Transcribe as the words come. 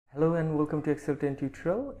Hello and welcome to Excel 10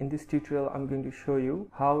 tutorial. In this tutorial I'm going to show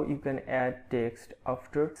you how you can add text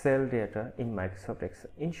after cell data in Microsoft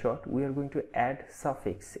Excel. In short, we are going to add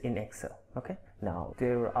suffix in Excel. Okay, now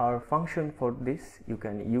there are functions for this. You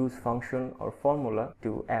can use function or formula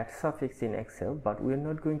to add suffix in Excel, but we are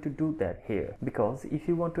not going to do that here, because if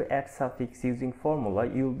you want to add suffix using formula,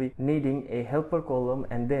 you'll be needing a helper column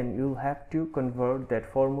and then you'll have to convert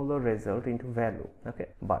that formula result into value. Okay,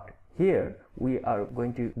 but here we are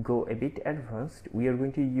going to go a bit advanced. We are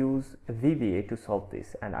going to use a VBA to solve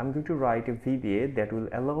this, and I'm going to write a VBA that will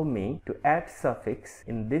allow me to add suffix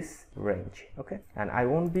in this range. Okay, and I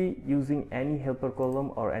won't be using any helper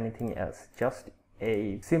column or anything else, just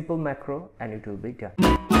a simple macro and it will be done.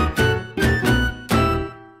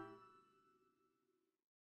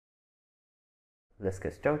 Let's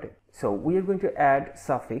get started. So we are going to add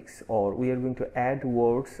suffix, or we are going to add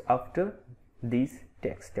words after these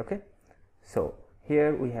text. Okay, so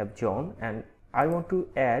here we have John and I want to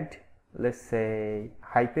add, let's say,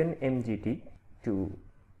 hyphen MGT to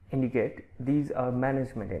indicate these are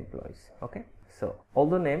management employees. Okay, so all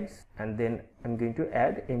the names, and then I'm going to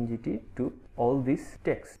add MGT to all this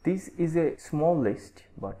text. This is a small list,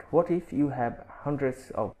 but what if you have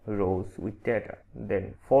hundreds of rows with data?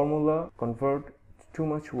 Then formula convert too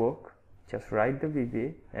much work. Just write the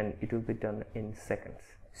VBA and it will be done in seconds.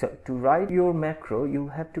 So to write your macro, you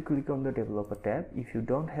have to click on the developer tab. If you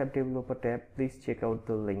don't have developer tab, please check out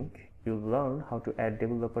the link. You'll learn how to add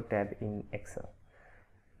developer tab in Excel.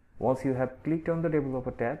 Once you have clicked on the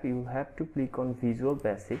developer tab, you will have to click on Visual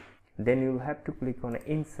Basic. Then you will have to click on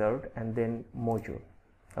Insert and then Module.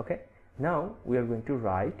 Okay, now we are going to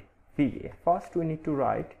write VBA. First we need to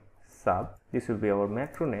write sub. This will be our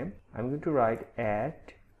macro name. I'm going to write add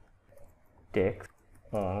text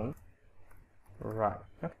on right.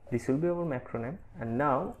 Okay. This will be our macro name. And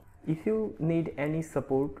now if you need any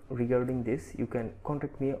support regarding this, you can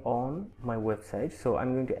contact me on my website. So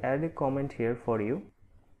I'm going to add a comment here for you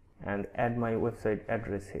and add my website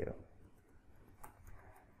address here.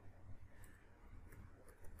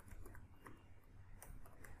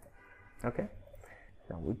 Okay,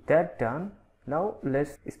 now with that done, now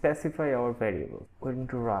let's specify our variable. We're going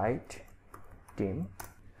to write dim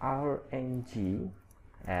RNG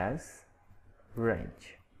as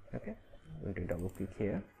range. Okay, I'm going to double click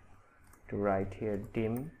here to write here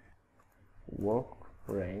dim work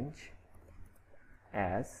range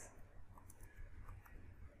as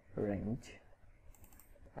range.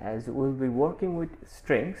 As we'll be working with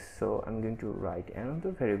strings, so I'm going to write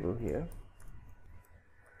another variable here,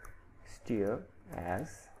 steer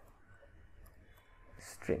as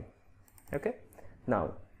string. Okay,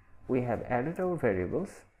 now we have added our variables.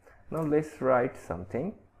 Now let's write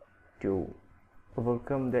something to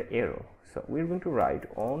overcome the error. So we're going to write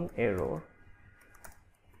on error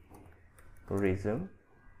resume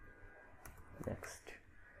next.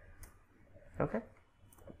 Okay,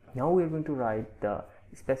 now we're going to write the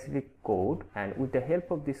specific code, and with the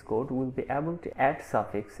help of this code we'll be able to add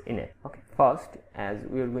suffix in it. Okay, first, as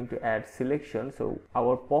we are going to add selection, so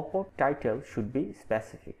our pop-up title should be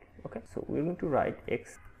specific. Okay, so we're going to write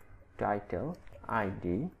x title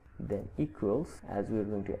id then equals, as we're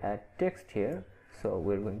going to add text here, so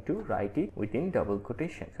we're going to write it within double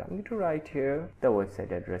quotation. So I'm going to write here the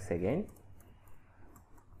website address again.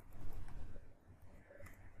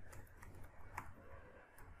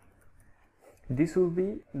 This will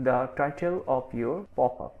be the title of your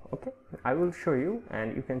pop-up. Okay, I will show you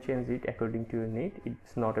and you can change it according to your need.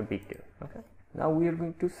 It's not a big deal. Okay, now we are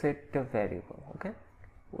going to set the variable. Okay,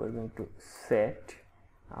 we're going to set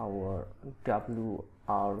our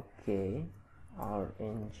WRK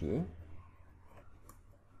RNG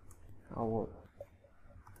our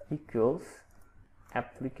equals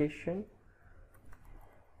application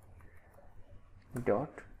dot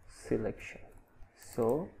selection.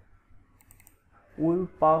 So we'll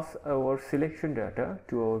pass our selection data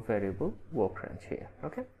to our variable work range here.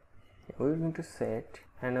 Okay, we're going to set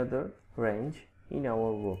another range in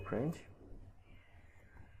our work range.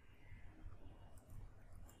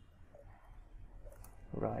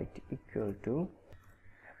 Right equal to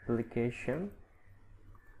application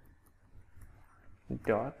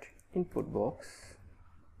dot input box.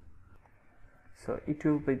 So it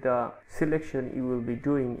will be the selection you will be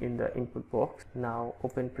doing in the input box. Now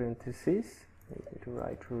open parenthesis, I'm going to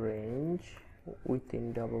write range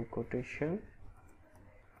within double quotation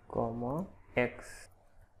comma x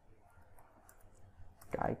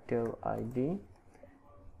title id.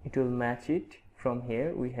 It will match it. From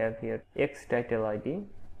here we have here x title id,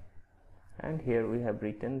 and here we have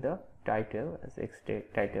written the title as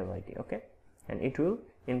title id. Okay, and it will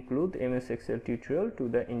include MS Excel tutorial to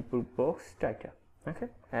the input box title. Okay,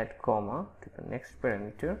 add comma to the next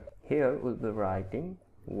parameter. Here we'll be writing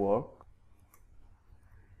work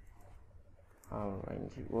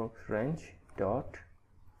range dot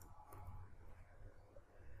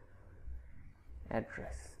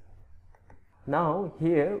address. Now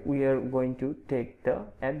here we are going to take the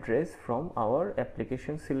address from our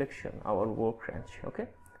application selection, our work range. Okay,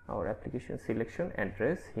 our application selection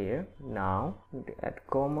address here. Now add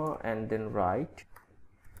comma and then write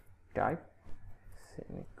type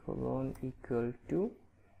semicolon equal to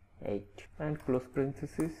 8 and close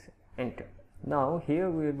parenthesis, enter. Now here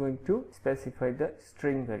we are going to specify the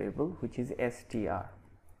string variable, which is str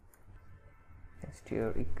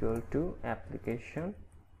equal to application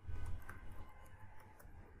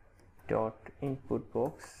dot input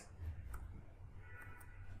box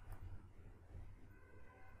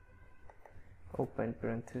open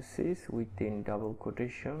parenthesis within double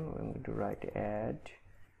quotation. I'm going to write add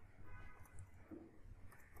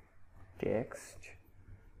text,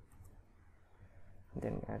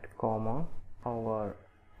 then add comma. Our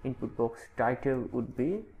input box title would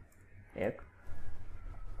be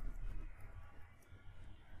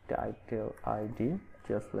title ID,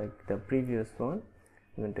 just like the previous one.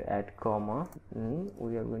 I'm going to add comma.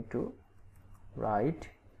 We are going to write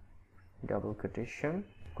double quotation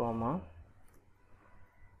comma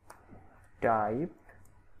type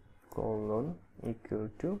colon equal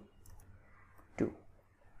to 2.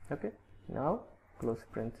 Okay, now close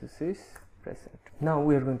parenthesis, press enter. Now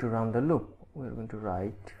we are going to run the loop. We are going to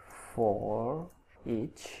write for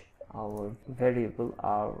each our variable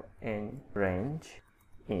rn range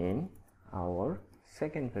in our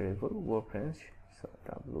second variable work range. So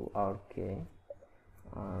wrk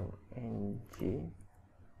rng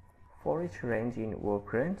for each range in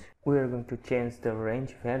work range. We are going to change the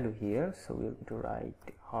range value here. So we are going to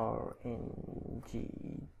write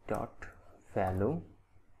rng dot value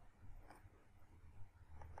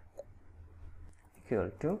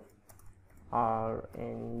equal to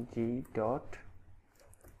rng dot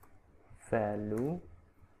value,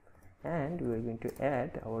 and we are going to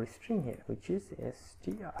add our string here, which is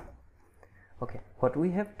str. Okay, what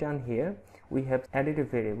we have done here, we have added a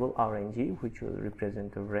variable rng which will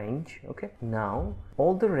represent the range. Okay, now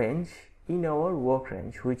all the range in our work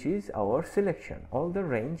range, which is our selection, all the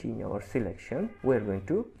range in our selection, we are going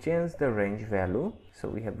to change the range value. So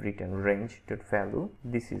we have written range dot value.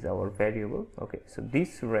 This is our variable. Okay, so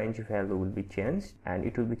this range value will be changed, and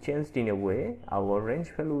it will be changed in a way our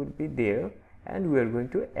range value will be there, and we are going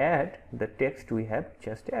to add the text we have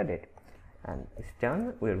just added, and it's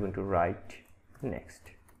done. We are going to write next,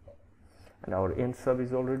 and our end sub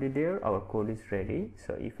is already there. Our code is ready.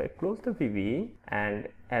 So if I close the VBE, and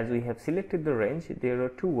as we have selected the range, there are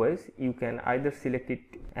two ways. You can either select it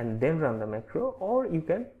and then run the macro, or you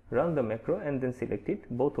can run the macro and then select it.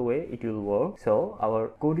 Both way it will work. So our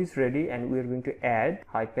code is ready, and we are going to add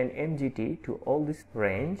 -mgt to all this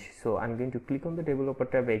range. So I'm going to click on the developer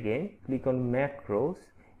tab again, click on macros,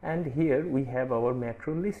 and here we have our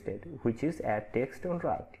macro listed, which is add text on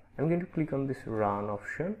right. I'm going to click on this run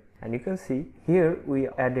option, and you can see here we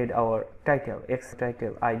added our title, X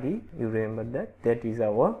title ID. You remember that is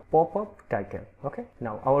our pop-up title. Okay,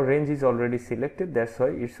 now our range is already selected, that's why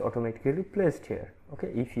it's automatically placed here.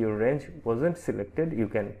 Okay, if your range wasn't selected, you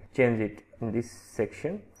can change it in this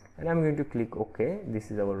section, and I'm going to click OK.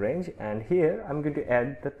 This is our range, and here I'm going to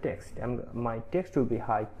add the text. My text will be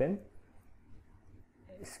hyphen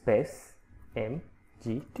space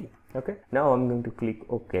mgt. Okay, now I'm going to click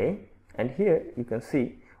OK, and here you can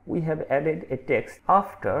see we have added a text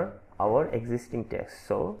after our existing text.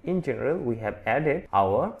 So in general we have added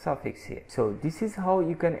our suffix here. So this is how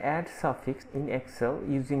you can add suffix in Excel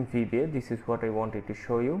using VBA. This is what I wanted to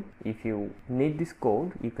show you. If you need this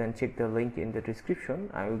code, you can check the link in the description.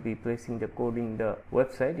 I will be placing the code in the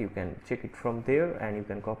website. You can check it from there, and you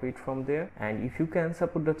can copy it from there. And if you can,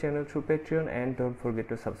 support the channel through Patreon, and don't forget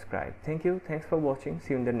to subscribe. Thank you. Thanks for watching.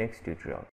 See you in the next tutorial.